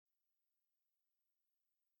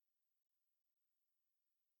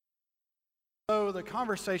So the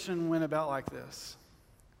conversation went about like this.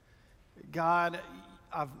 God,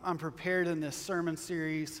 I'm prepared in this sermon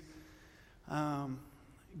series.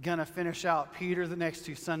 Gonna finish out Peter the next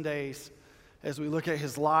 2 Sundays as we look at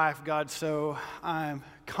his life, God. So I'm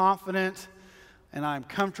confident and I'm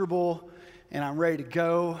comfortable and I'm ready to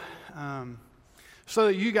go. So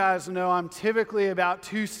that you guys know, I'm typically about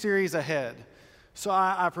 2 series ahead. So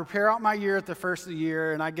I prepare out my year at the first of the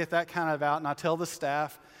year, and I get that kind of out, and I tell the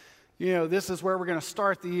staff, this is where we're going to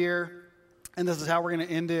start the year, and this is how we're going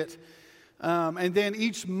to end it. And then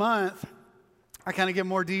each month, I kind of give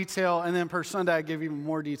more detail, and then per Sunday, I give even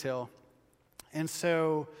more detail. And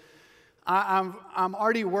so I'm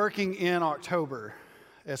already working in October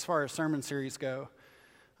as far as sermon series go.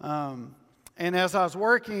 And as I was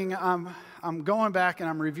working, I'm going back and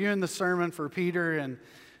I'm reviewing the sermon for Peter,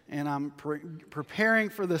 and I'm preparing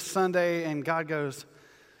for this Sunday, and God goes,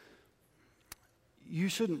 you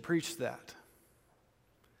shouldn't preach that.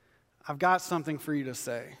 I've got something for you to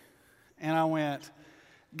say. And I went,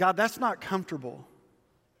 God, that's not comfortable.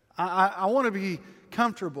 I want to be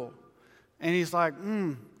comfortable. And he's like,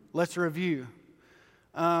 let's review.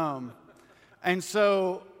 And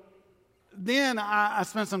so then I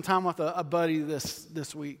spent some time with a buddy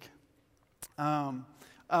this week. One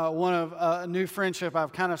of a new friendship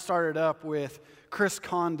I've kind of started up with Chris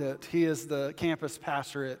Condit. He is the campus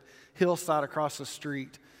pastor at Hillside across the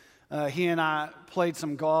street. He and I played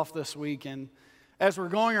some golf this week, and as we're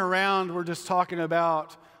going around, we're just talking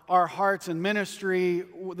about our hearts and ministry,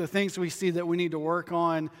 the things we see that we need to work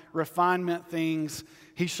on, refinement things.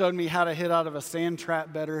 He showed me how to hit out of a sand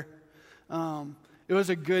trap better. It was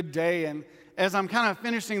a good day, and as I'm kind of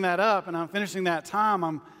finishing that up and I'm finishing that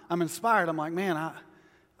time, I'm inspired. I'm like, man,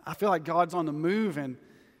 I feel like God's on the move.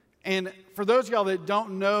 And for those of y'all that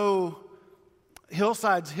don't know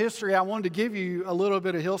Hillside's history, I wanted to give you a little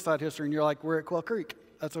bit of Hillside history. And you're like, we're at Quail Creek.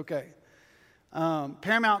 That's okay.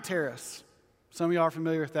 Paramount Terrace. Some of y'all are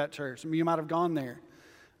familiar with that church. You might have gone there.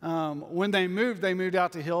 When they moved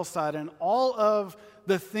out to Hillside. And all of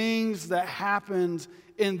the things that happened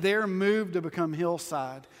in their move to become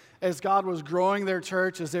Hillside, as God was growing their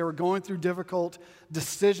church, as they were going through difficult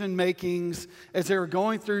decision makings, as they were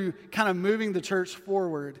going through kind of moving the church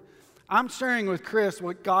forward. I'm sharing with Chris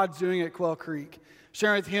what God's doing at Quail Creek,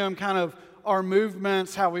 sharing with him kind of our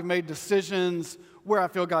movements, how we've made decisions, where I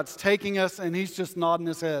feel God's taking us, and he's just nodding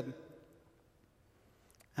his head.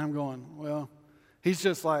 And I'm going, well, he's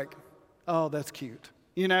just like, oh, that's cute,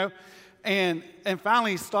 And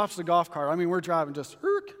finally he stops the golf cart. I mean, we're driving just,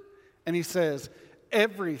 and he says,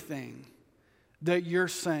 everything that you're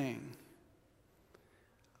saying,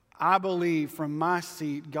 I believe from my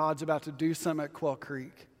seat, God's about to do something at Quail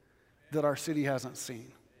Creek that our city hasn't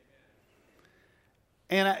seen.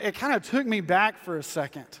 And it kind of took me back for a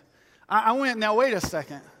second. I went, now wait a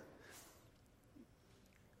second.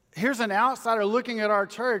 Here's an outsider looking at our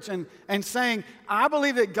church and saying, I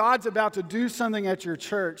believe that God's about to do something at your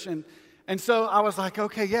church. And so I was like,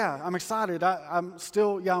 okay, yeah, I'm excited. I'm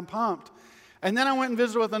pumped. And then I went and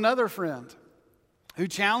visited with another friend who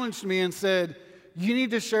challenged me and said, you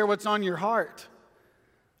need to share what's on your heart.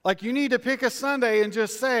 Like, you need to pick a Sunday and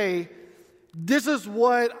just say, this is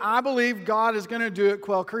what I believe God is going to do at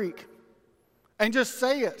Quail Creek. And just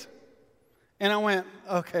say it. And I went,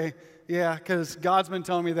 okay, yeah, because God's been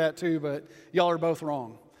telling me that too, but y'all are both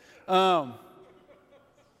wrong. Because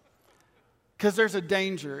there's a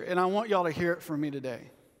danger, and I want y'all to hear it from me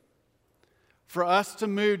today. For us to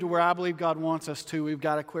move to where I believe God wants us to, we've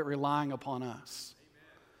got to quit relying upon us.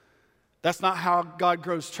 That's not how God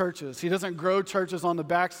grows churches. He doesn't grow churches on the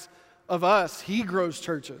backs of us. He grows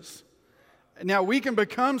churches. Now, we can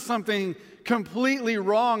become something completely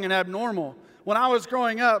wrong and abnormal. When I was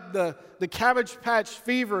growing up, the Cabbage Patch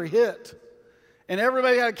fever hit, and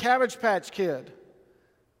everybody had a Cabbage Patch kid.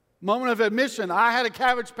 Moment of admission, I had a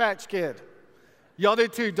Cabbage Patch kid. Y'all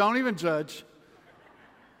did too. Don't even judge.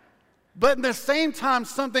 But at the same time,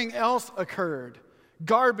 something else occurred.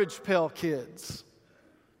 Garbage Pail Kids.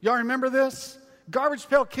 Y'all remember this? Garbage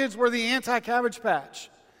Pail Kids were the anti-Cabbage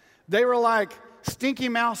Patch. They were like Stinky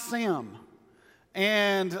Mouth Sam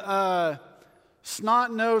and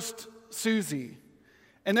Snot-Nosed Susie.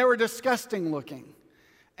 And they were disgusting looking.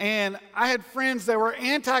 And I had friends that were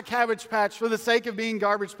anti-Cabbage Patch for the sake of being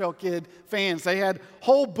Garbage Pail Kid fans. They had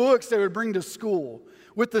whole books they would bring to school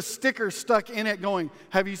with the sticker stuck in it going,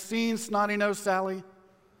 have you seen Snotty Nose Sally?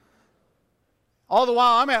 All the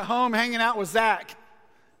while I'm at home hanging out with Zach,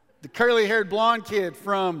 the curly-haired blonde kid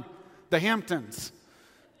from the Hamptons.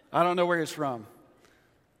 I don't know where he's from.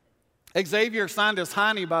 Xavier signed his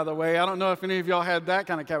hiney, by the way. I don't know if any of y'all had that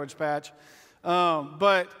kind of Cabbage Patch.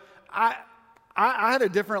 But I had a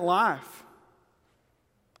different life.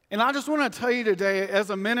 And I just want to tell you today, as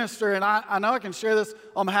a minister, and I know I can share this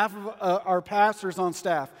on behalf of our pastors on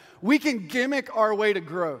staff, we can gimmick our way to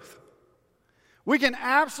growth. We can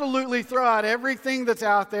absolutely throw out everything that's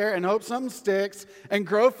out there and hope something sticks and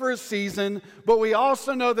grow for a season, but we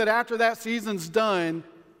also know that after that season's done,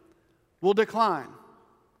 we'll decline.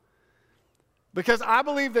 Because I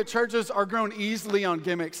believe that churches are grown easily on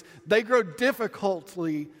gimmicks. They grow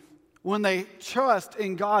difficultly when they trust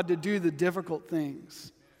in God to do the difficult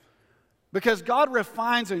things. Because God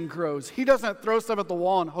refines and grows. He doesn't throw stuff at the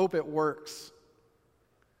wall and hope it works.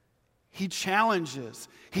 He challenges.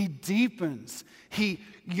 He deepens. He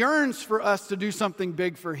yearns for us to do something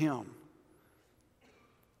big for Him.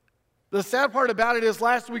 The sad part about it is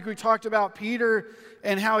last week we talked about Peter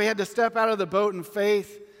and how he had to step out of the boat in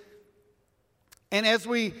faith. And as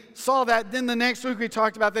we saw that, then the next week we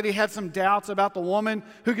talked about that he had some doubts about the woman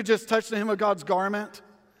who could just touch the hem of God's garment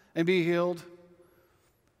and be healed.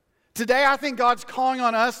 Today, I think God's calling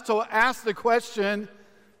on us to ask the question,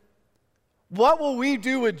 what will we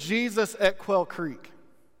do with Jesus at Quail Creek?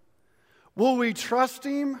 Will we trust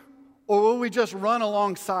Him or will we just run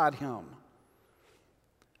alongside Him?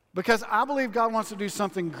 Because I believe God wants to do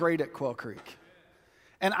something great at Quail Creek.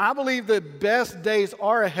 And I believe the best days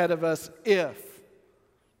are ahead of us if.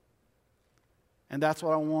 And that's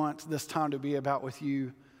what I want this time to be about with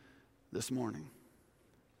you this morning.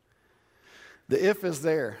 The if is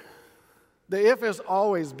there. The if has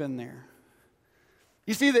always been there.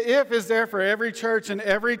 You see, the if is there for every church in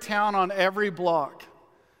every town on every block.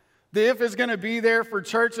 The if is going to be there for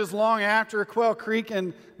churches long after Quail Creek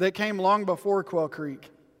and that came long before Quail Creek.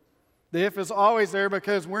 The if is always there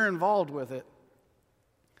because we're involved with it.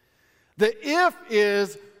 The if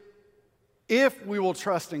is if we will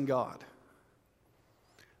trust in God.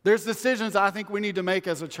 There's decisions I think we need to make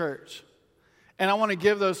as a church. And I want to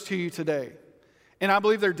give those to you today. And I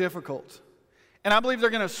believe they're difficult. And I believe they're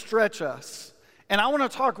going to stretch us. And I want to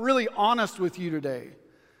talk really honest with you today.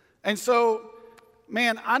 And so,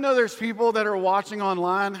 man, I know there's people that are watching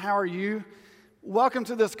online. How are you? Welcome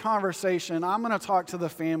to this conversation. I'm going to talk to the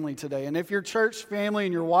family today. And if you're church family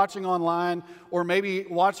and you're watching online or maybe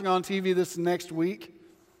watching on TV this next week,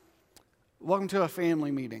 welcome to a family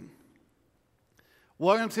meeting.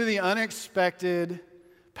 Welcome to the unexpected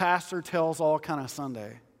Pastor Tells All kind of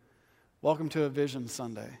Sunday. Welcome to a Vision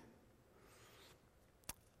Sunday.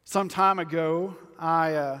 Some time ago,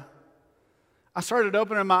 I started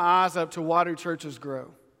opening my eyes up to why do churches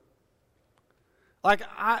grow.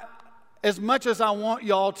 As much as I want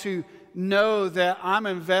y'all to know that I'm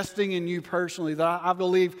investing in you personally, that I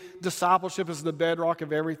believe discipleship is the bedrock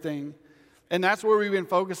of everything, and that's where we've been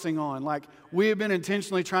focusing on. Like, we have been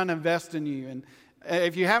intentionally trying to invest in you, and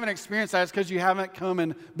if you haven't experienced that, it's because you haven't come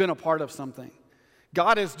and been a part of something.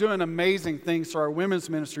 God is doing amazing things through our women's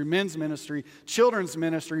ministry, men's ministry, children's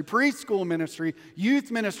ministry, preschool ministry,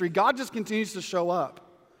 youth ministry. God just continues to show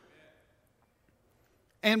up.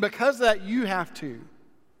 And because of that, you have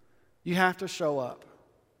to show up.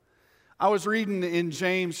 I was reading in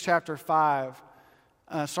James chapter 5,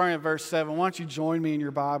 starting at verse 7. Why don't you join me in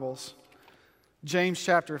your Bibles? James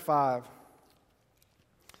chapter 5.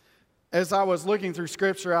 As I was looking through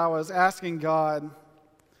Scripture, I was asking God,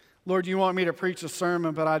 Lord, you want me to preach a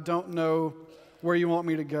sermon, but I don't know where you want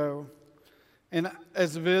me to go. And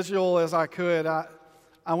as visual as I could,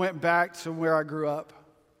 I went back to where I grew up.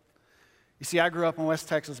 You see, I grew up in West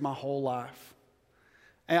Texas my whole life.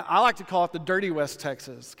 And I like to call it the dirty West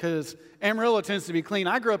Texas because Amarillo tends to be clean.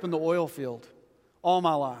 I grew up in the oil field all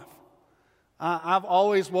my life. I've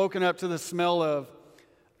always woken up to the smell of,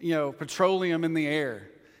 petroleum in the air.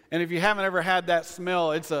 And if you haven't ever had that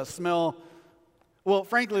smell, it's a smell. Well,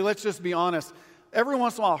 frankly, let's just be honest. Every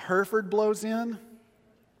once in a while, Hereford blows in,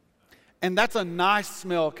 and that's a nice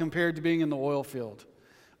smell compared to being in the oil field.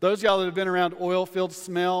 Those of y'all that have been around oil field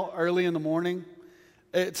smell early in the morning,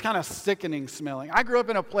 it's kind of sickening smelling. I grew up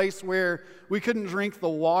in a place where we couldn't drink the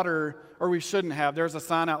water, or we shouldn't have. There was a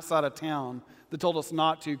sign outside of town that told us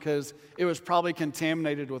not to because it was probably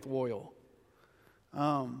contaminated with oil.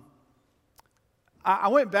 I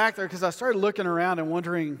went back there because I started looking around and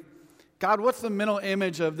wondering, God, what's the mental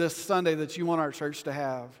image of this Sunday that you want our church to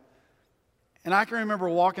have? And I can remember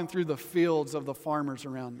walking through the fields of the farmers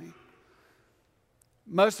around me.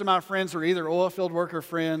 Most of my friends were either oil field worker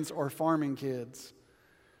friends or farming kids.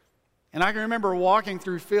 And I can remember walking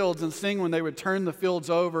through fields and seeing when they would turn the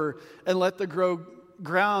fields over and let the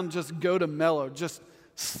ground just go to mellow, just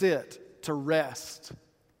sit, to rest.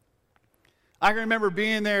 I can remember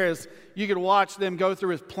being there as you could watch them go through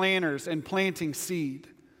with planters and planting seed.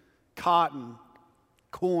 Cotton,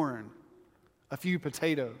 corn, a few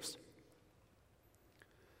potatoes.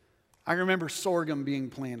 I remember sorghum being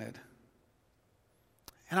planted.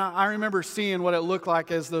 And I remember seeing what it looked like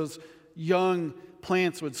as those young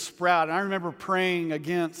plants would sprout. And I remember praying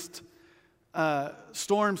against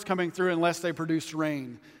storms coming through unless they produced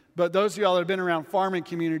rain. But those of y'all that have been around farming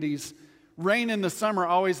communities, rain in the summer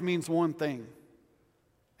always means one thing.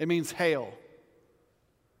 It means hail.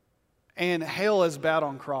 And hail is bad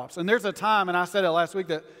on crops. And there's a time, and I said it last week,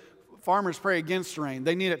 that farmers pray against rain.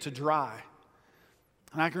 They need it to dry.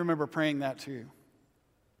 And I can remember praying that too.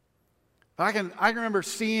 But I can remember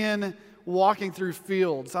walking through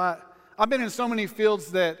fields. I've been in so many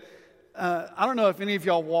fields that I don't know if any of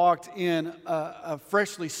y'all walked in a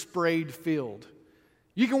freshly sprayed field.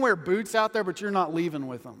 You can wear boots out there, but you're not leaving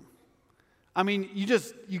with them. I mean,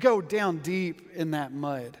 you go down deep in that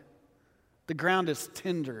mud. The ground is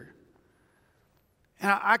tender.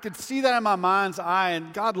 And I could see that in my mind's eye,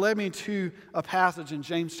 and God led me to a passage in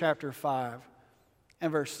James chapter 5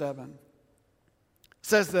 and verse 7. It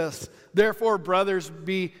says this, "Therefore, brothers,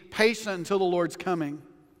 be patient until the Lord's coming.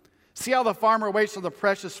 See how the farmer waits for the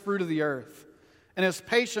precious fruit of the earth, and is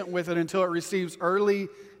patient with it until it receives early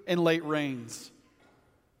and late rains.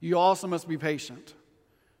 You also must be patient.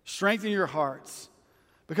 Strengthen your hearts,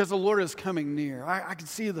 because the Lord is coming near." I could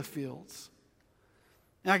see the fields.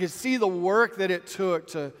 And I could see the work that it took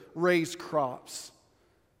to raise crops.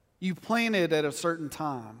 You planted at a certain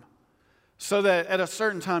time so that at a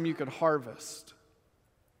certain time you could harvest.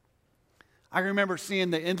 I remember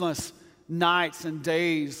seeing the endless nights and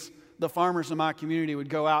days the farmers in my community would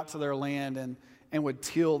go out to their land and would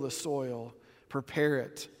till the soil, prepare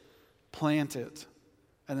it, plant it,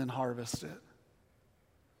 and then harvest it.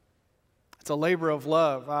 It's a labor of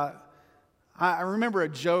love. I remember a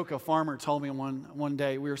joke a farmer told me one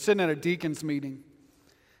day. We were sitting at a deacons meeting,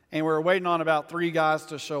 and we were waiting on about 3 guys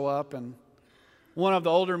to show up, and one of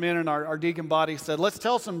the older men in our deacon body said, "Let's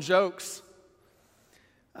tell some jokes,"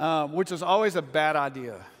 which is always a bad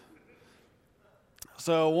idea.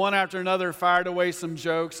 So one after another fired away some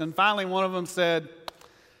jokes, and finally one of them said,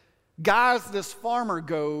 "Guys, this farmer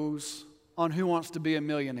goes on Who Wants to Be a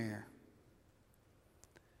Millionaire.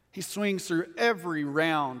 He swings through every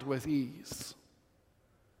round with ease.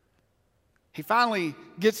 He finally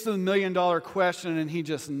gets to the $1 million question and he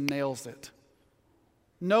just nails it.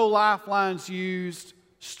 No lifelines used,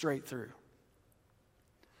 straight through."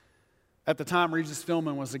 At the time, Regis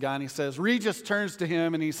Philman was the guy, and he says, Regis turns to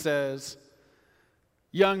him and he says,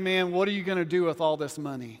 "Young man, what are you going to do with all this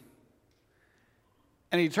money?"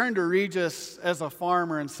 And he turned to Regis as a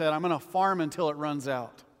farmer and said, "I'm going to farm until it runs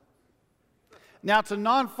out." Now, to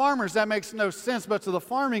non-farmers, that makes no sense, but to the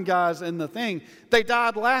farming guys in the thing, they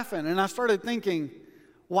died laughing. And I started thinking,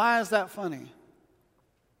 why is that funny?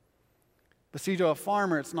 But see, to a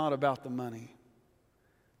farmer, it's not about the money.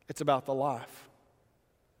 It's about the life.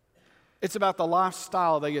 It's about the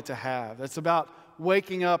lifestyle they get to have. It's about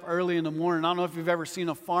waking up early in the morning. I don't know if you've ever seen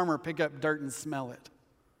a farmer pick up dirt and smell it.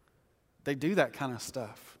 They do that kind of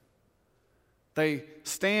stuff. They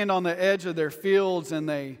stand on the edge of their fields and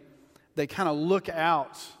they kind of look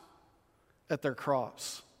out at their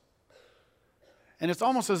crops. And it's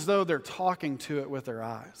almost as though they're talking to it with their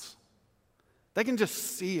eyes. They can just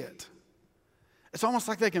see it. It's almost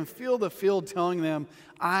like they can feel the field telling them,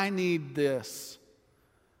 "I need this."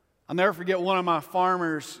 I'll never forget, one of my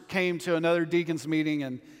farmers came to another deacon's meeting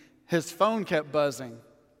and his phone kept buzzing.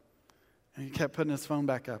 And he kept putting his phone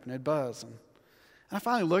back up and it'd buzz. And I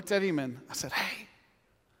finally looked at him and I said, "Hey,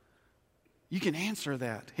 you can answer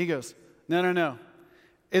that." He goes, No.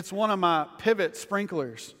 It's one of my pivot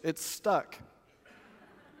sprinklers. It's stuck."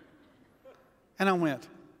 And I went,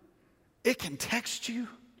 "It can text you?"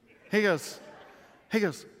 He goes,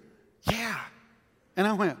 "Yeah." And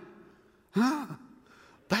I went, "Huh,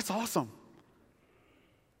 that's awesome."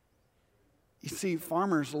 You see,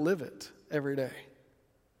 farmers live it every day.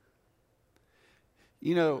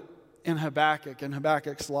 You know, in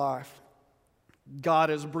Habakkuk's life, God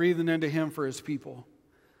is breathing into him for his people.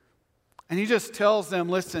 And he just tells them,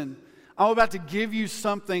 "Listen, I'm about to give you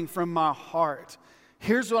something from my heart.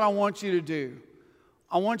 Here's what I want you to do.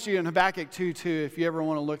 I want you," in Habakkuk 2:2, if you ever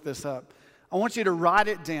want to look this up, "I want you to write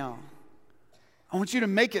it down. I want you to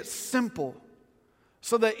make it simple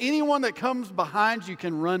so that anyone that comes behind you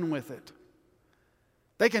can run with it.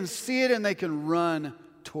 They can see it and they can run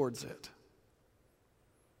towards it."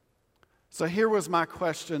 So here was my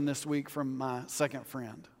question this week from my second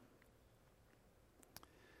friend.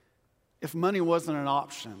 If money wasn't an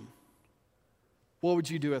option, what would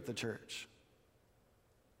you do at the church?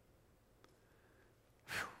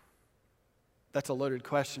 Whew. That's a loaded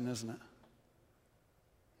question, isn't it?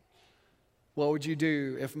 What would you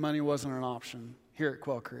do if money wasn't an option here at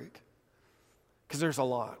Quail Creek? Because there's a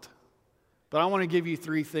lot. But I want to give you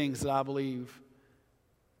 3 things that I believe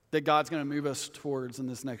that God's going to move us towards in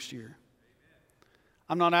this next year.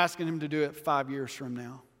 I'm not asking him to do it 5 years from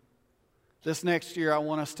now. This next year, I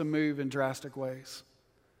want us to move in drastic ways.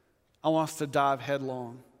 I want us to dive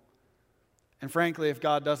headlong. And frankly, if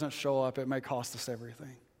God doesn't show up, it may cost us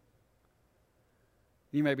everything.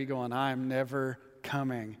 You may be going, I am never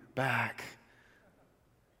coming back.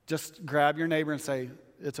 Just grab your neighbor and say,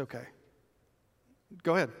 it's okay.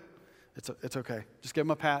 Go ahead. It's okay. Just give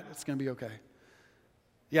them a pat. It's going to be okay.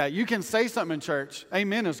 Yeah, you can say something in church.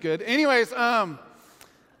 Amen is good. Anyways,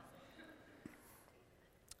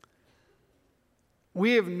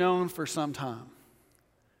 we have known for some time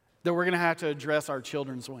that we're going to have to address our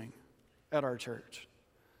children's wing at our church.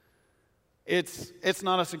 It's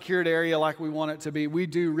not a secured area like we want it to be. We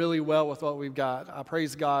do really well with what we've got. I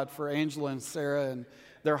praise God for Angela and Sarah and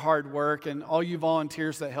their hard work, and all you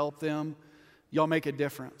volunteers that help them. Y'all make a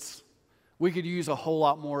difference. We could use a whole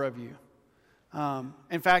lot more of you.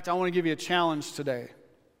 In fact, I want to give you a challenge today.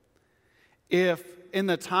 If in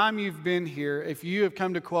the time you've been here, if you have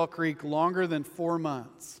come to Quail Creek longer than 4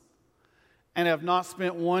 months and have not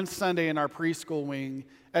spent one Sunday in our preschool wing,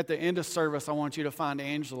 at the end of service, I want you to find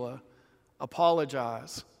Angela,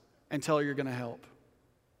 apologize, and tell her you're going to help.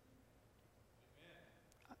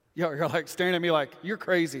 You're like staring at me like, you're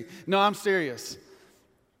crazy. No, I'm serious.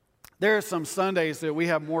 There are some Sundays that we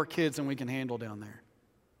have more kids than we can handle down there.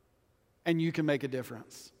 And you can make a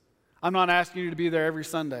difference. I'm not asking you to be there every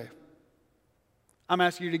Sunday. I'm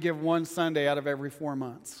asking you to give one Sunday out of every 4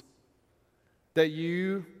 months. That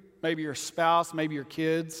you, maybe your spouse, maybe your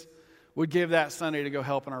kids, would give that Sunday to go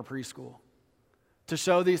help in our preschool. To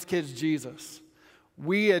show these kids Jesus.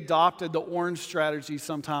 We adopted the orange strategy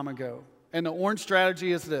some time ago. And the orange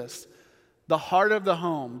strategy is this: the heart of the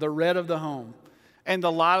home, the red of the home, and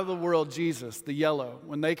the light of the world, Jesus, the yellow.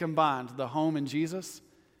 When they combined the home and Jesus,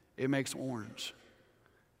 it makes orange.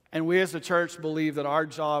 And we as a church believe that our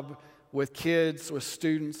job with kids, with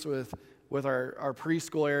students, with our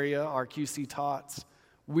preschool area, our QC tots,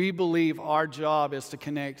 we believe our job is to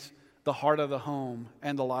connect the heart of the home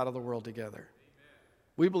and the light of the world together.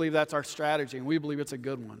 We believe that's our strategy, and we believe it's a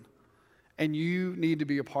good one. And you need to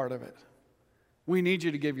be a part of it. We need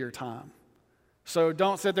you to give your time. So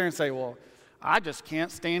don't sit there and say, well, I just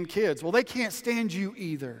can't stand kids. Well, they can't stand you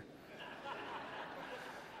either.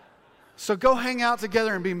 So go hang out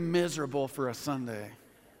together and be miserable for a Sunday.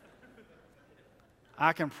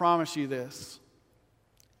 I can promise you this: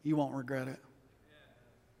 you won't regret it.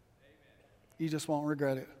 You just won't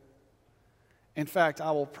regret it. In fact,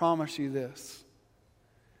 I will promise you this: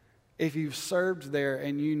 if you've served there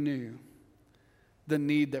and you knew the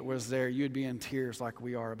need that was there, you'd be in tears like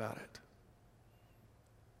we are about it.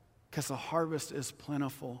 Because the harvest is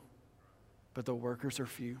plentiful, but the workers are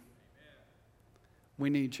few.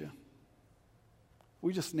 We need you.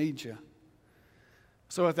 We just need you.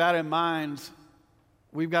 So with that in mind,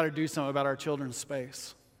 we've got to do something about our children's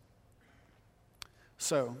space.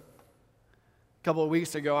 So, a couple of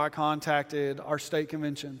weeks ago, I contacted our state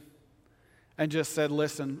convention and just said,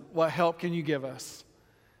 listen, what help can you give us?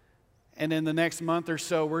 And in the next month or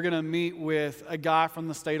so, we're going to meet with a guy from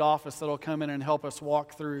the state office that will come in and help us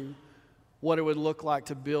walk through what it would look like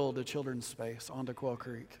to build a children's space onto Quail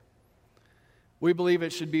Creek. We believe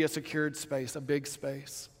it should be a secured space, a big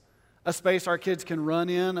space. A space our kids can run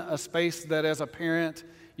in, a space that as a parent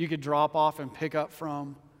you could drop off and pick up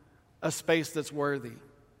from, a space that's worthy.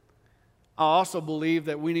 I also believe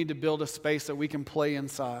that we need to build a space that we can play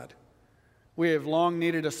inside. We have long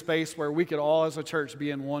needed a space where we could all as a church be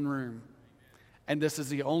in one room. And this is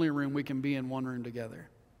the only room we can be in one room together.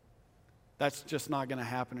 That's just not going to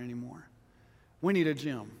happen anymore. We need a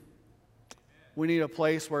gym. We need a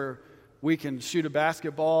place where we can shoot a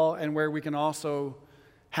basketball and where we can also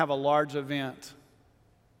have a large event,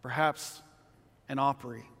 perhaps an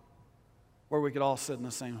Opry, where we could all sit in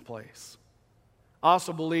the same place. I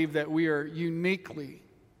also believe that we are uniquely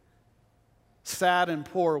sad and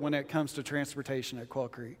poor when it comes to transportation at Quail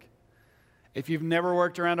Creek. If you've never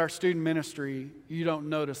worked around our student ministry, you don't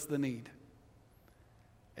notice the need.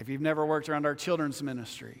 If you've never worked around our children's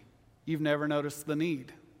ministry, you've never noticed the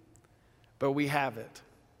need. But we have it.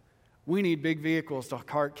 We need big vehicles to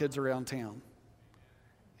cart kids around town.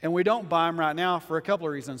 And we don't buy them right now for a couple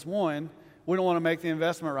of reasons. One, we don't want to make the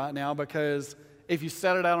investment right now because if you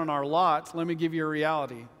set it out on our lots, let me give you a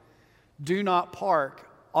reality. Do not park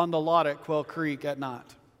on the lot at Quail Creek at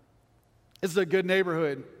night. It's a good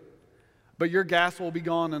neighborhood, but your gas will be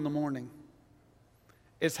gone in the morning.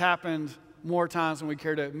 It's happened more times than we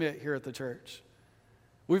care to admit here at the church.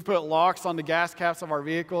 We've put locks on the gas caps of our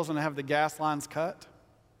vehicles and have the gas lines cut.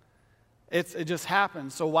 It just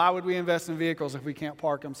happens. So why would we invest in vehicles if we can't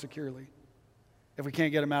park them securely? If we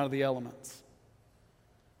can't get them out of the elements?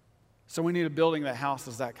 So we need a building that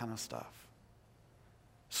houses that kind of stuff,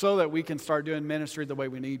 so that we can start doing ministry the way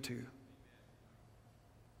we need to.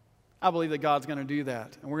 I believe that God's going to do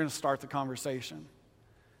that, and we're going to start the conversation.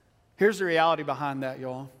 Here's the reality behind that,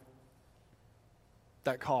 y'all.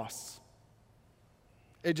 That costs.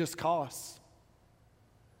 It just costs.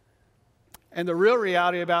 And the real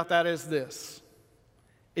reality about that is this.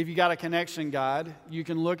 If you got a connection guide, you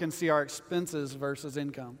can look and see our expenses versus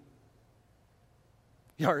income.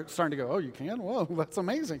 You're starting to go, oh, you can? Whoa, that's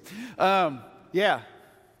amazing. Yeah.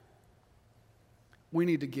 We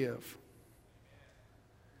need to give.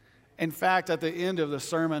 In fact, at the end of the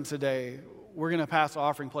sermon today, we're going to pass the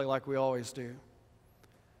offering plate like we always do.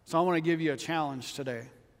 So I want to give you a challenge today.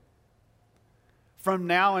 From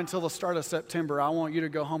now until the start of September, I want you to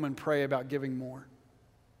go home and pray about giving more.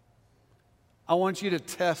 I want you to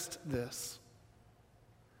test this.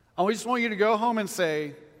 I just want you to go home and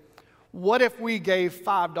say, what if we gave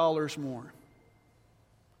 $5 more?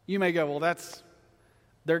 You may go, well,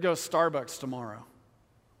 there goes Starbucks tomorrow.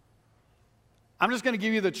 I'm just going to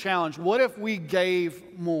give you the challenge. What if we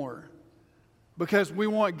gave more? Because we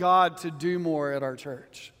want God to do more at our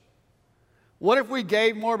church. What if we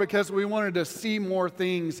gave more because we wanted to see more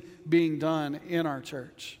things being done in our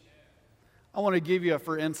church? I want to give you a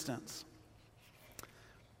for instance.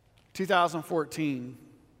 2014,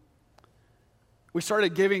 we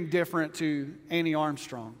started giving different to Annie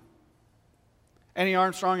Armstrong. Annie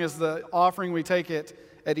Armstrong is the offering we take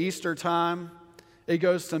at Easter time. It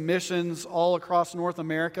goes to missions all across North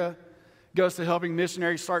America. It goes to helping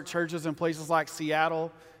missionaries start churches in places like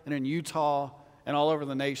Seattle and in Utah and all over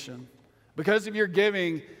the nation. Because of your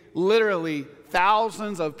giving, literally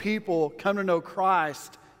thousands of people come to know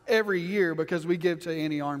Christ every year because we give to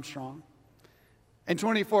Annie Armstrong. In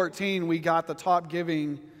 2014, we got the top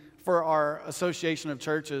giving for our Association of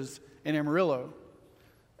Churches in Amarillo.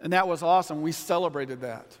 And that was awesome. We celebrated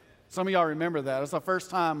that. Some of y'all remember that. It was the first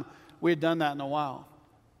time we had done that in a while.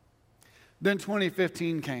 Then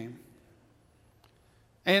 2015 came.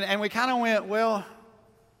 And we kind of went, well,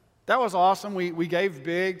 that was awesome. We gave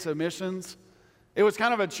big to missions. It was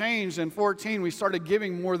kind of a change. In 2014, we started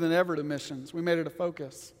giving more than ever to missions. We made it a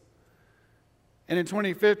focus. And in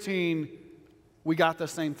 2015, we got the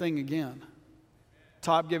same thing again.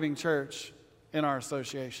 Top giving church in our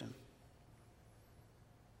association.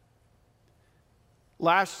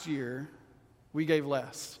 Last year, we gave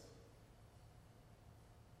less.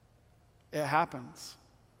 It happens.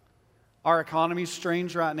 Our economy's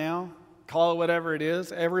strange right now. Call it whatever it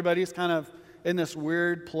is. Everybody's kind of in this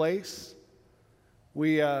weird place.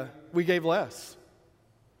 We gave less.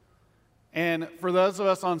 And for those of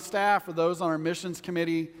us on staff, for those on our missions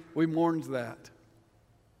committee, we mourned that.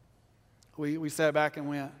 We sat back and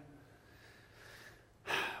went,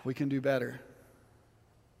 we can do better.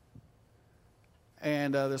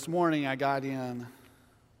 And this morning I got in,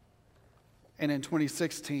 and in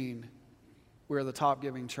 2016, we were the top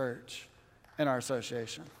giving church in our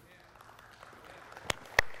association.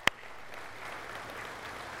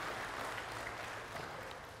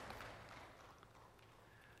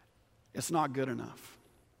 It's not good enough.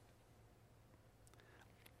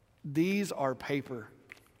 These are paper.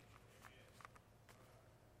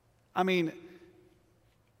 I mean,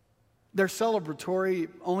 they're celebratory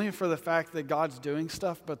only for the fact that God's doing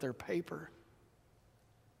stuff, but they're paper.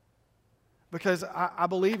 Because I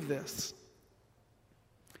believe this.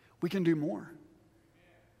 We can do more.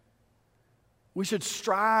 We should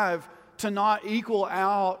strive to not equal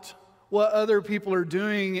out what other people are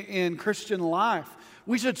doing in Christian life.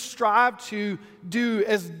 We should strive to do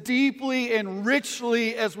as deeply and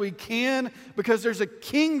richly as we can, because there's a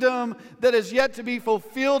kingdom that is yet to be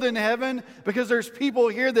fulfilled in heaven, because there's people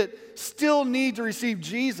here that still need to receive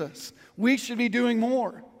Jesus. We should be doing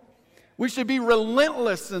more. We should be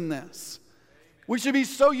relentless in this. We should be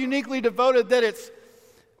so uniquely devoted that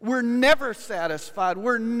we're never satisfied,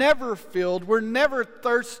 we're never filled, we're never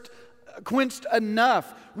quenched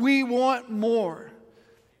enough. We want more.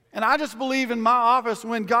 And I just believe in my office,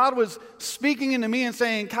 when God was speaking into me and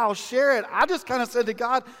saying, Kyle, share it, I just kind of said to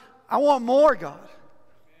God, I want more, God.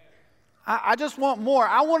 I just want more.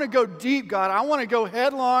 I want to go deep, God. I want to go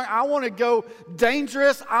headlong. I want to go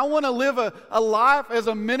dangerous. I want to live a life as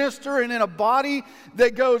a minister and in a body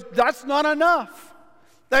that goes, that's not enough.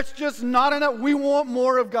 That's just not enough. We want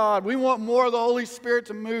more of God. We want more of the Holy Spirit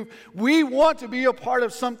to move. We want to be a part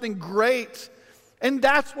of something great. And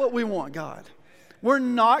that's what we want, God. We're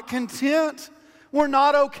not content. We're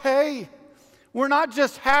not okay. We're not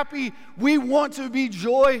just happy. We want to be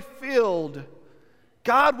joy-filled.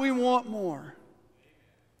 God, we want more.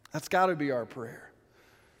 That's got to be our prayer.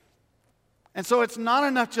 And so it's not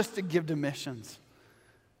enough just to give to missions.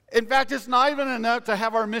 In fact, it's not even enough to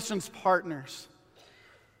have our missions partners.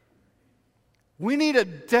 We need a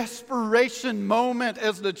desperation moment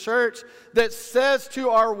as the church that says to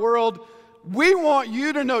our world, we want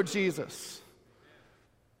you to know Jesus.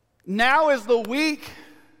 Now is the week.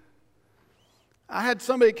 I had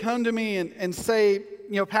somebody come to me and say,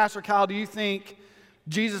 Pastor Kyle, do you think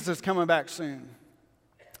Jesus is coming back soon?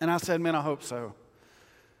 And I said, man, I hope so.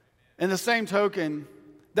 In the same token,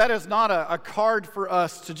 that is not a card for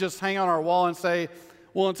us to just hang on our wall and say,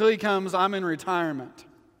 well, until he comes, I'm in retirement.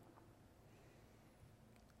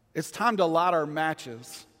 It's time to light our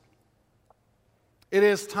matches. It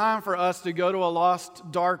is time for us to go to a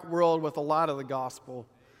lost, dark world with the light of the gospel,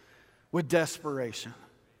 with desperation.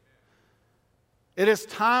 It is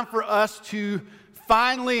time for us to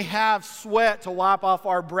finally have sweat to wipe off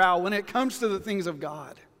our brow when it comes to the things of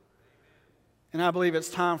God. And I believe it's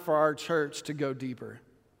time for our church to go deeper.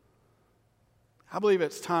 I believe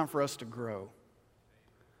it's time for us to grow.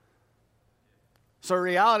 So the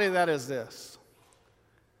reality of that is this.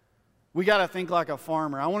 We got to think like a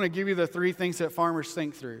farmer. I want to give you the 3 things that farmers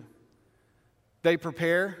think through. They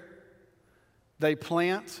prepare, they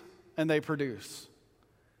plant, and they produce.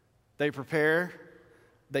 They prepare,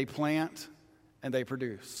 they plant, and they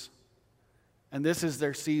produce. And this is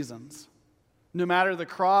their seasons. No matter the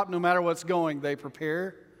crop, no matter what's going, they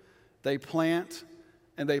prepare, they plant,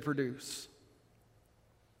 and they produce.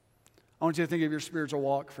 I want you to think of your spiritual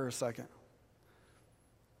walk for a second.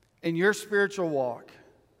 In your spiritual walk,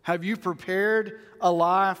 have you prepared a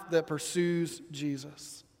life that pursues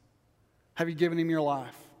Jesus? Have you given him your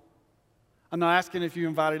life? I'm not asking if you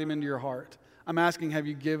invited him into your heart. I'm asking, have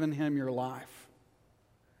you given him your life?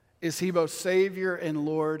 Is he both Savior and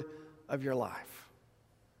Lord of your life?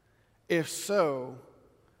 If so,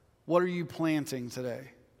 what are you planting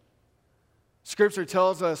today? Scripture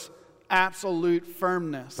tells us absolute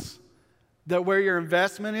firmness that where your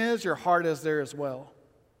investment is, your heart is there as well.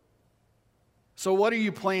 So what are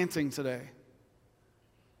you planting today?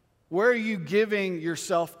 Where are you giving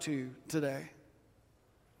yourself to today?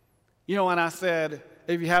 When I said,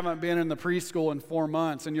 if you haven't been in the preschool in 4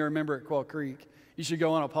 months and you're a member at Quail Creek, you should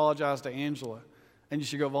go and apologize to Angela and you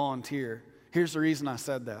should go volunteer. Here's the reason I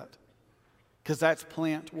said that. Because that's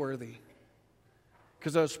plant worthy.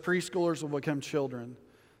 Because those preschoolers will become children.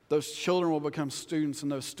 Those children will become students,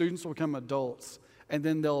 and those students will become adults, and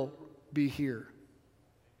then they'll be here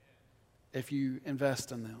if you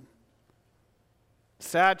invest in them.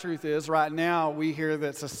 Sad truth is, right now we hear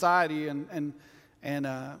that society and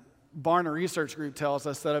Barna Research Group tells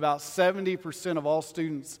us that about 70% of all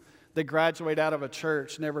students that graduate out of a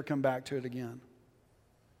church never come back to it again.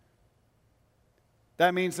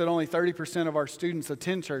 That means that only 30% of our students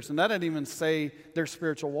attend church, and that doesn't even say their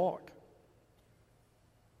spiritual walk.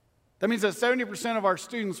 That means that 70% of our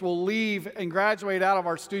students will leave and graduate out of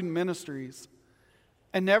our student ministries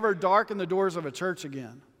and never darken the doors of a church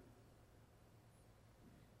again.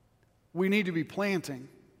 We need to be planting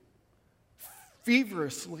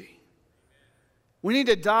feverishly. We need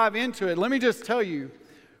to dive into it. Let me just tell you,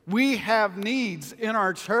 we have needs in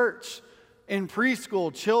our church, in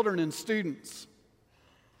preschool, children and students.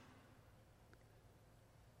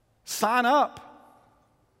 Sign up.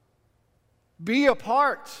 Be a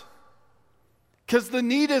part. Because the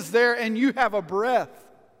need is there and you have a breath.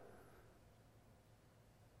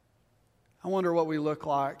 I wonder what we look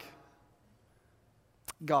like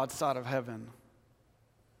God's side of heaven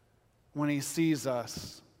when he sees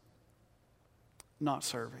us not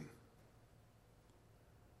serving,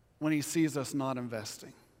 when he sees us not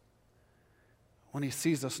investing, when he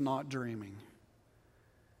sees us not dreaming,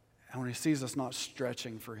 and when he sees us not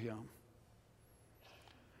stretching for him.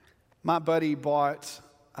 My buddy bought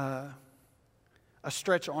a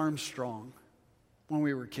Stretch Armstrong when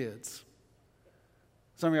we were kids.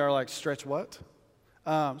 Some of you are like, Stretch what?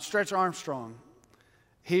 Stretch Armstrong.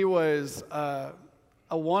 He was a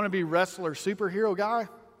wannabe wrestler superhero guy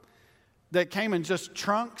that came in just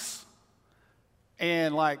trunks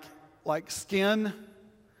and like skin,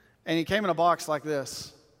 and he came in a box like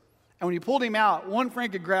this. And when you pulled him out, one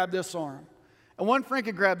friend could grab this arm, and one friend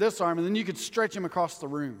could grab this arm, and then you could stretch him across the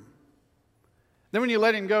room. Then when you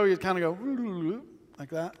let him go, you'd kind of go like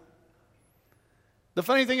that. The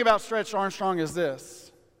funny thing about Stretch Armstrong is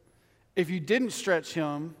this. If you didn't stretch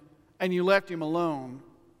him and you left him alone,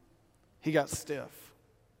 he got stiff.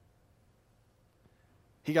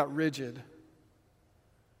 He got rigid.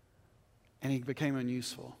 And he became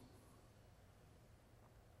unuseful.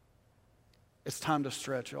 It's time to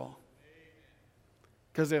stretch, y'all.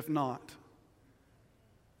 Because if not,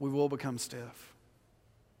 we will become stiff.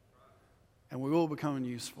 And we will become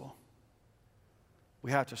unuseful.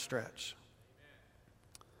 We have to stretch.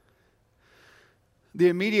 The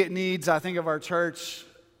immediate needs, I think, of our church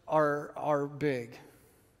are big.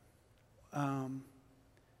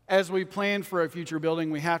 As we plan for a future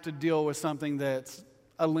building, we have to deal with something that's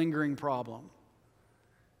a lingering problem.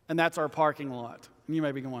 And that's our parking lot. And you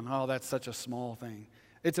may be going, oh, that's such a small thing.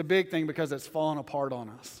 It's a big thing because it's fallen apart on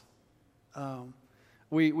us.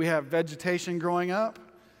 We have vegetation growing up.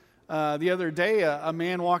 The other day, a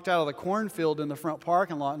man walked out of the cornfield in the front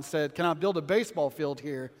parking lot and said, "Can I build a baseball field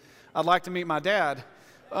here? I'd like to meet my dad."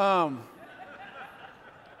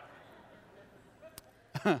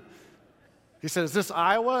 He said, "Is this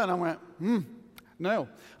Iowa?" And I went, no.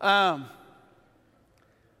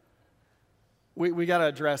 We got to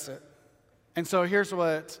address it. And so here's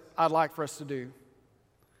what I'd like for us to do.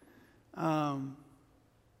 I'm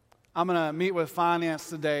going to meet with finance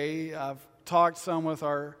today. I've talked some with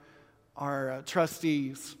our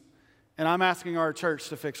trustees, and I'm asking our church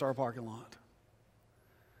to fix our parking lot.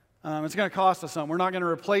 It's going to cost us something. We're not going to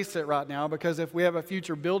replace it right now because if we have a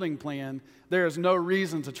future building plan, there is no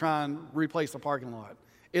reason to try and replace the parking lot.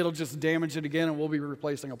 It'll just damage it again, and we'll be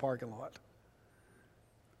replacing a parking lot.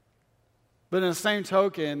 But in the same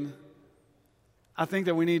token, I think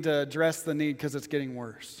that we need to address the need because it's getting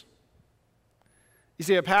worse. You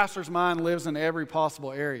see, a pastor's mind lives in every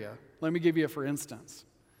possible area. Let me give you a for instance.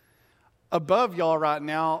 Above y'all right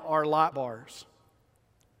now are light bars.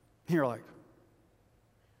 You're like,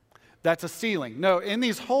 that's a ceiling. No, in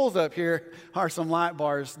these holes up here are some light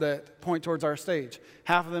bars that point towards our stage.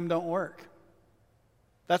 Half of them don't work.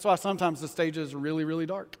 That's why sometimes the stage is really, really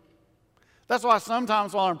dark. That's why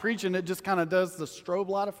sometimes while I'm preaching, it just kind of does the strobe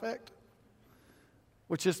light effect,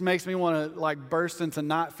 which just makes me want to like burst into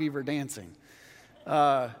night fever dancing.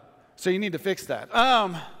 So you need to fix that.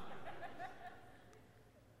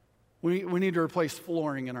 We need to replace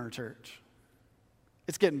flooring in our church.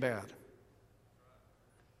 It's getting bad.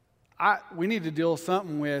 We need to deal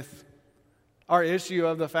something with our issue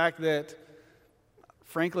of the fact that,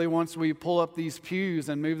 frankly, once we pull up these pews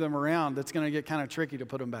and move them around, it's going to get kind of tricky to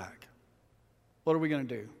put them back. What are we going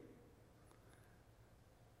to do?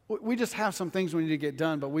 We just have some things we need to get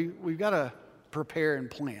done, but we've got to prepare and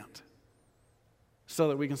plant so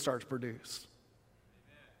that we can start to produce.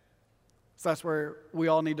 So that's where we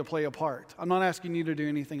all need to play a part. I'm not asking you to do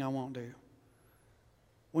anything I won't do.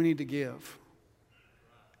 We need to give.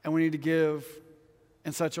 And we need to give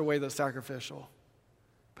in such a way that's sacrificial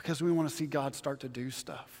because we want to see God start to do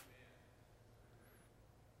stuff.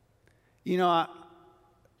 You know,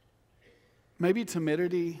 maybe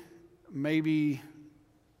timidity, maybe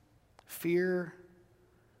fear,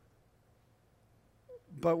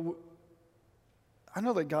 but I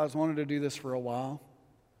know that God's wanted to do this for a while,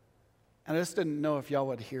 and I just didn't know if y'all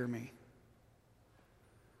would hear me.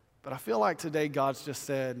 But I feel like today God's just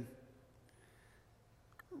said,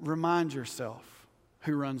 remind yourself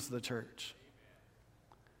who runs the church.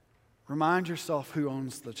 Remind yourself who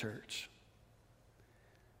owns the church.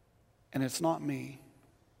 And it's not me.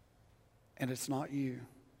 And it's not you.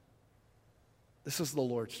 This is the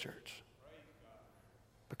Lord's church.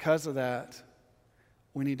 Because of that,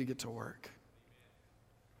 we need to get to work.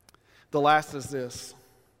 The last is this.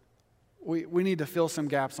 We need to fill some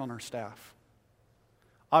gaps on our staff.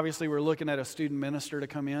 Obviously, we're looking at a student minister to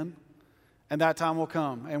come in, and that time will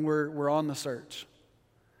come, and we're on the search.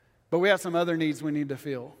 But we have some other needs we need to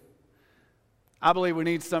fill. I believe we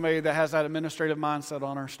need somebody that has that administrative mindset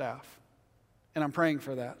on our staff, and I'm praying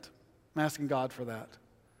for that. I'm asking God for that.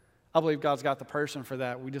 I believe God's got the person for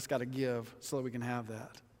that. We just got to give so that we can have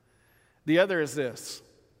that. The other is this.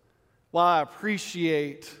 While I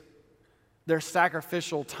appreciate their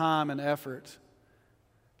sacrificial time and effort,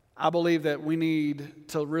 I believe that we need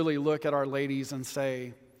to really look at our ladies and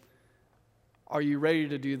say, are you ready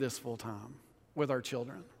to do this full time with our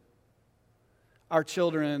children? Our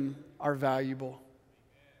children are valuable.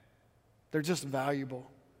 They're just valuable.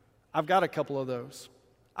 I've got a couple of those.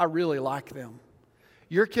 I really like them.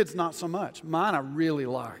 Your kids, not so much. Mine, I really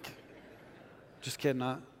like. Just kidding,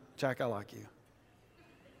 Jack, I like you.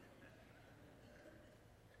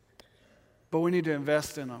 But we need to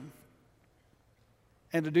invest in them.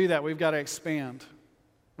 And to do that, we've got to expand.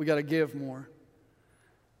 We've got to give more.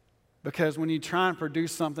 Because when you try and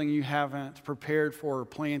produce something you haven't prepared for or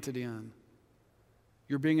planted in,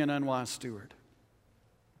 you're being an unwise steward.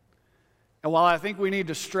 And while I think we need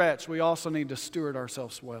to stretch, we also need to steward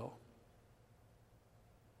ourselves well.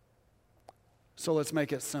 So let's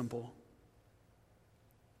make it simple.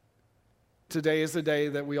 Today is the day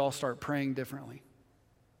that we all start praying differently.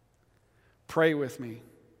 Pray with me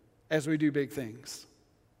as we do big things.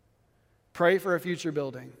 Pray for a future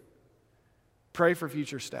building. Pray for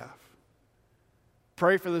future staff.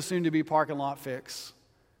 Pray for the soon-to-be parking lot fix.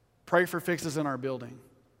 Pray for fixes in our building.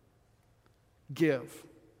 Give.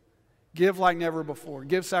 Give like never before.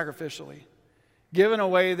 Give sacrificially. Give in a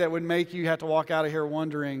way that would make you have to walk out of here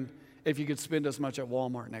wondering if you could spend as much at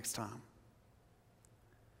Walmart next time.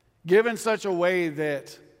 Give in such a way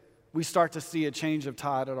that we start to see a change of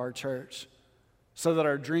tide at our church so that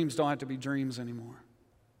our dreams don't have to be dreams anymore.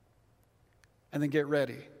 And then get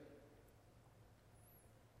ready.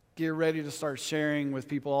 Get ready to start sharing with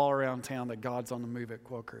people all around town that God's on the move at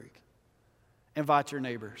Quail Creek. Invite your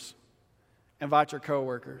neighbors. Invite your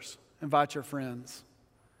coworkers. Invite your friends.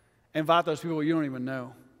 Invite those people you don't even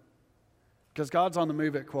know. Because God's on the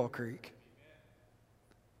move at Quail Creek.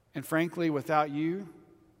 And frankly, without you,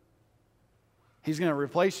 He's going to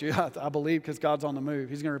replace you, I believe, because God's on the move.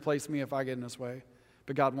 He's going to replace me if I get in His way.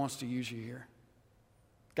 But God wants to use you here.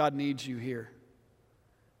 God needs you here.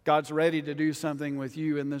 God's ready to do something with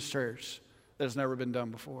you in this church that has never been done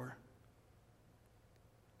before.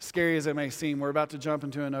 Scary as it may seem, we're about to jump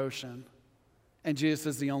into an ocean, and Jesus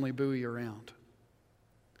is the only buoy around.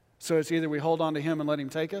 So it's either we hold on to Him and let Him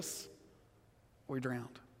take us, or we drown.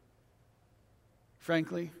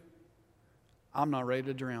 Frankly, I'm not ready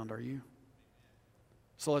to drown, are you?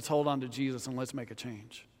 So let's hold on to Jesus and let's make a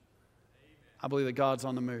change. I believe that God's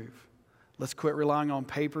on the move. Let's quit relying on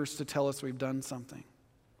papers to tell us we've done something.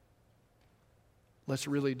 Let's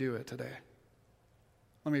really do it today.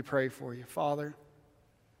 Let me pray for you. Father,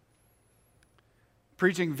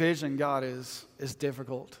 preaching vision, God, is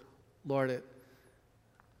difficult. Lord, it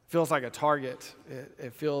feels like a target.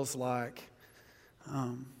 It feels like,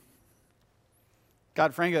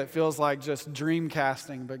 God, frankly, it feels like just dream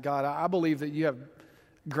casting. But God, I believe that you have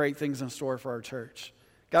great things in store for our church.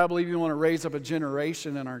 God, I believe you want to raise up a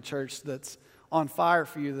generation in our church that's on fire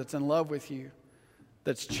for you, that's in love with you,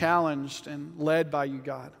 that's challenged and led by you,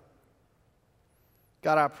 God.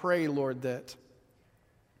 God, I pray, Lord, that,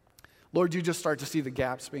 Lord, you just start to see the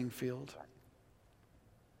gaps being filled.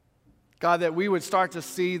 God, that we would start to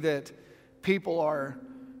see that people are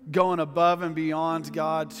going above and beyond,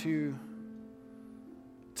 God, to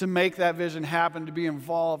make that vision happen, to be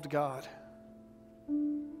involved, God.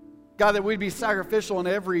 God, that we'd be sacrificial in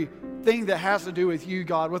everything that has to do with you,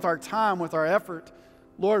 God, with our time, with our effort,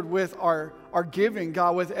 Lord, with our giving,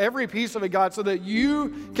 God, with every piece of it, God, so that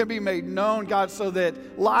you can be made known, God, so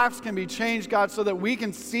that lives can be changed, God, so that we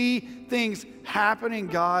can see things happening,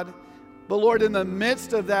 God. But Lord, in the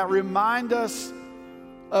midst of that, remind us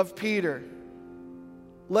of Peter.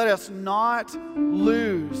 Let us not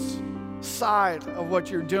lose sight of what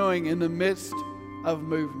you're doing in the midst of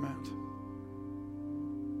movement.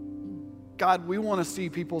 God, we want to see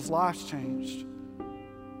people's lives changed.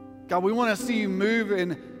 God, we want to see you move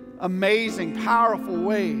in amazing, powerful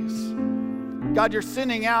ways. God, you're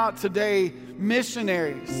sending out today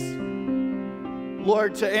missionaries,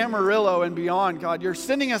 Lord, to Amarillo and beyond, God. You're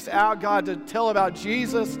sending us out, God, to tell about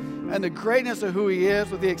Jesus and the greatness of who He is,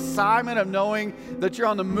 with the excitement of knowing that you're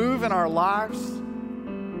on the move in our lives.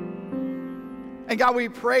 And God, we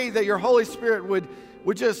pray that your Holy Spirit would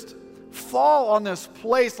just fall on this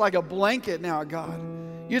place like a blanket now, God.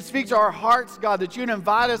 You'd speak to our hearts, God, that you'd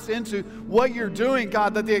invite us into what you're doing,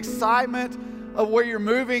 God, that the excitement of where you're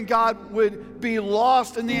moving, God, would be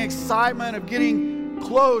lost in the excitement of getting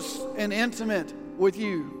close and intimate with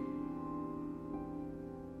you.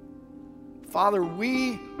 Father,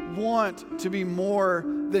 we want to be more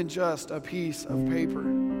than just a piece of paper.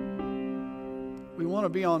 We want to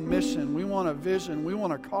be on mission. We want a vision. We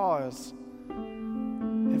want a cause.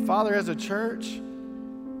 And Father, as a church,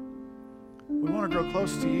 we want to grow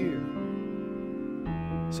close to you.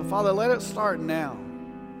 So Father, let it start now.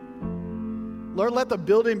 Lord, let the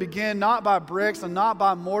building begin not by bricks and not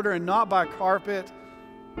by mortar and not by carpet.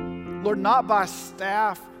 Lord, not by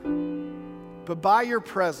staff, but by your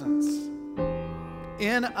presence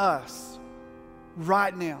in us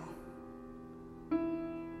right now.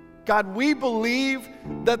 God, we believe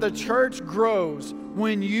that the church grows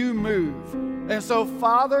when you move. And so,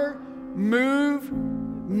 Father, move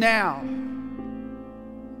now.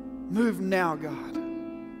 Move now, God.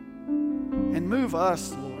 And move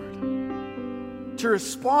us, Lord, to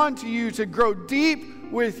respond to you, to grow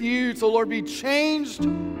deep with you, to, Lord, be changed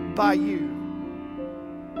by you.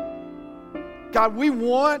 God, we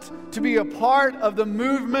want to be a part of the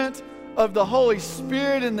movement of the Holy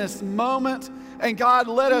Spirit in this moment. And God,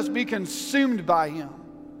 let us be consumed by Him.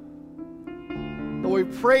 Lord,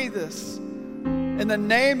 we pray this in the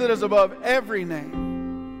name that is above every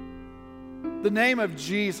name, the name of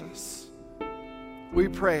Jesus. We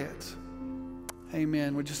pray it.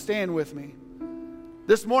 Amen. Would you stand with me?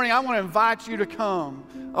 This morning, I want to invite you to come.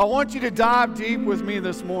 I want you to dive deep with me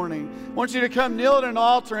this morning. I want you to come kneel at an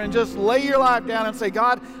altar and just lay your life down and say,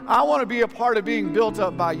 God, I want to be a part of being built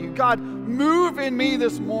up by you. God, move in me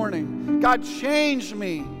this morning. God, change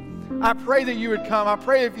me. I pray that you would come. I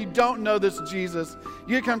pray if you don't know this Jesus,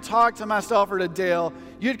 you'd come talk to myself or to Dale.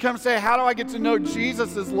 You'd come say, how do I get to know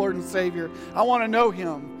Jesus as Lord and Savior? I want to know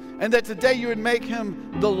Him. And that today you would make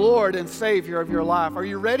Him the Lord and Savior of your life. Are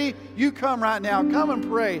you ready? You come right now. Come and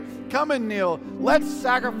pray. Come and kneel. Let's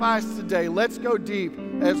sacrifice today. Let's go deep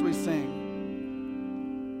as we sing.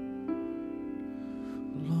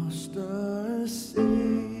 Lost are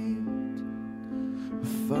saved,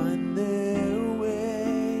 find their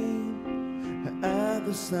way at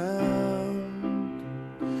the sound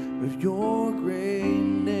of your great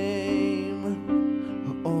name.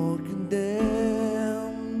 All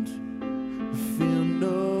condemned, feel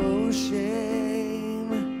no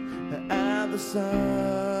shame at the sound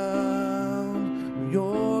of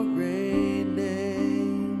your great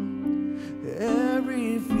name.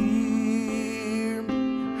 Every fear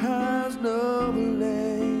has no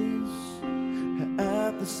place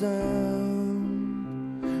at the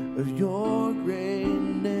sound of your great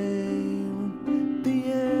name.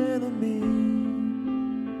 The enemy,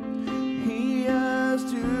 he has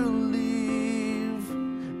to leave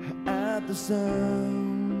at the sound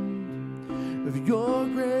of your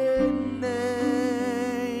great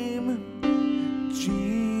name.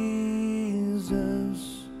 Jesus,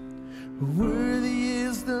 worthy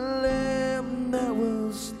is the Lamb that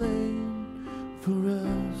was slain for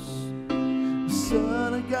us.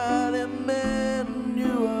 Son of God and man,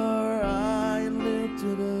 you are high and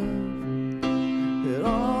lifted up, and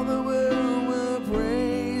all the world will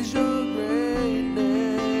praise your great name.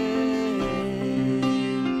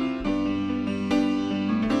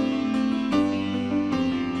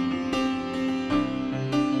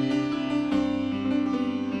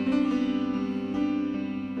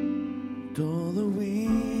 And all the weak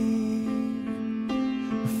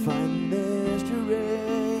find their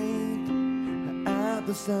strength at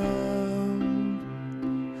the sound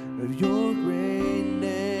of your great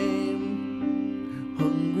name.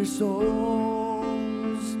 Hungry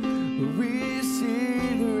souls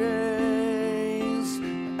receive grace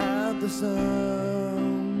at the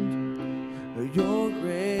sound of your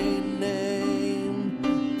great name.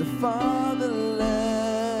 The fatherless,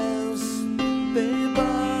 they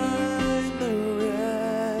find the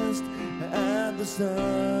rest at the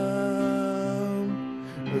sound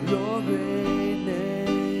of your great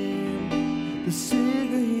name. The sick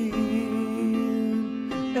are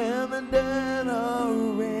healed and the dead are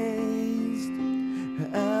raised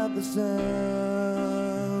at the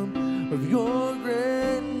sound of your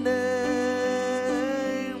great name.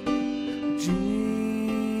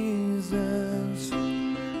 Jesus,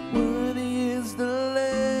 worthy is the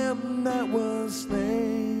Lamb that was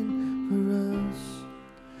slain for us.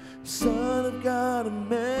 Son of God and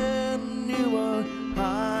man, you are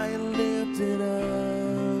high and lifted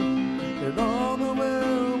up, and all the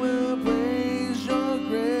world will praise your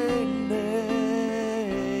great name.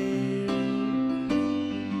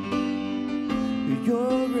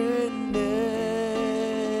 Your great name.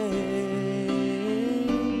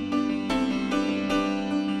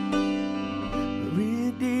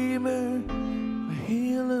 Redeemer,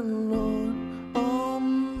 healer, Lord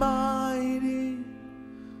Almighty,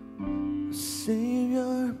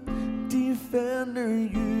 Savior, defender,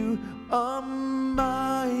 you are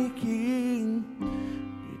my King.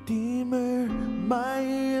 Redeemer, my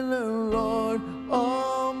healer, Lord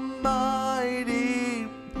Almighty,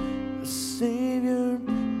 Savior,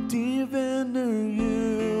 defender,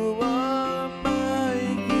 you are my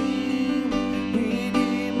King.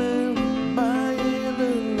 Redeemer, my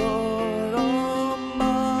healer, Lord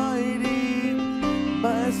Almighty,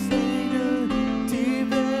 my Savior,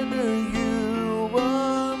 defender, you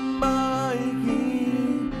are my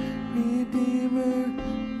King. Redeemer,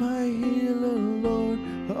 my healer, Lord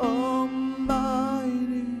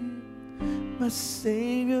Almighty, my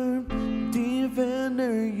Savior,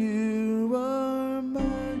 defender, you are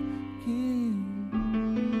my King.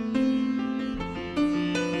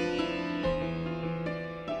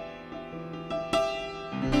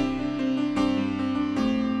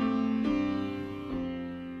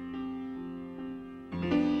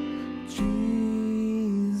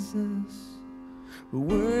 Jesus,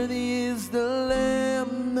 worthy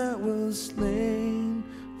was slain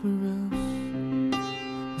for us.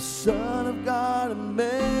 The Son of God,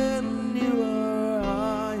 Emmanuel,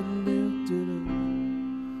 high and lifted up,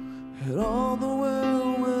 and all the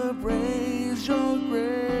world will praise your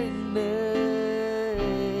great name,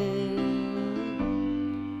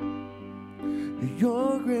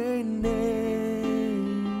 your great name.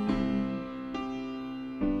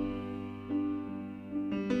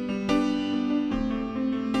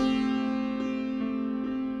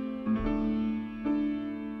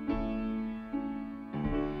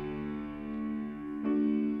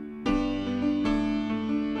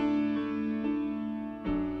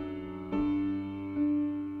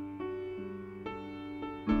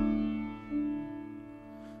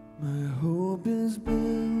 My hope is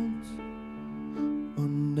built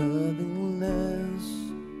on nothing less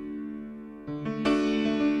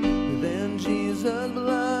than Jesus'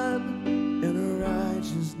 blood and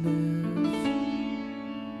righteousness.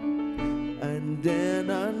 And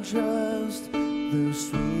then I trust the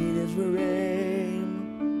sweetest rain,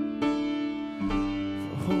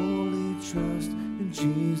 for holy trust in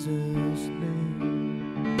Jesus' name.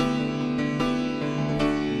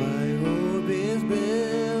 My hope is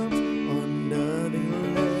built on nothing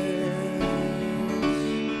less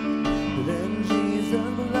than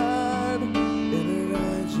Jesus' blood and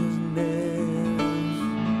righteousness.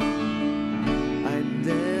 And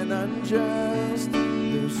then I trust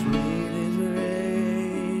the sweetest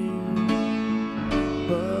rain,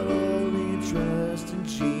 but only trust in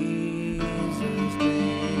Jesus'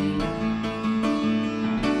 name.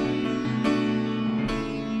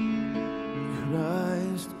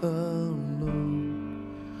 Christ alone,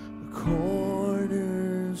 the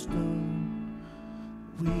cornerstone,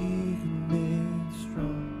 weak and made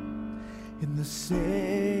strong in the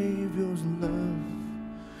Savior's love.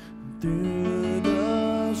 Through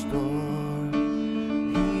the storm,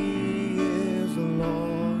 He is the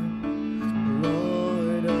Lord,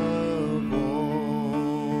 Lord of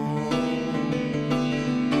all.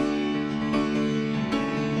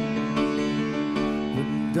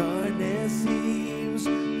 When darkness seems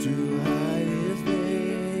to hide His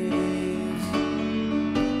face,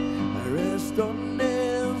 I rest on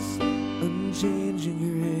His unchanging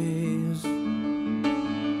grace.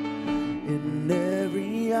 In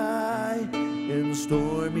every eye and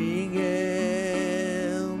stormy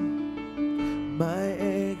gale, my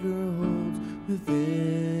anchor holds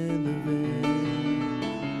within the veil.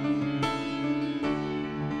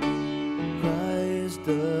 Christ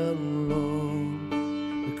alone,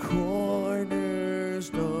 the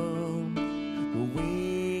cornerstone, the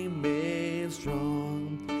weak made strong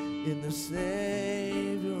in the same.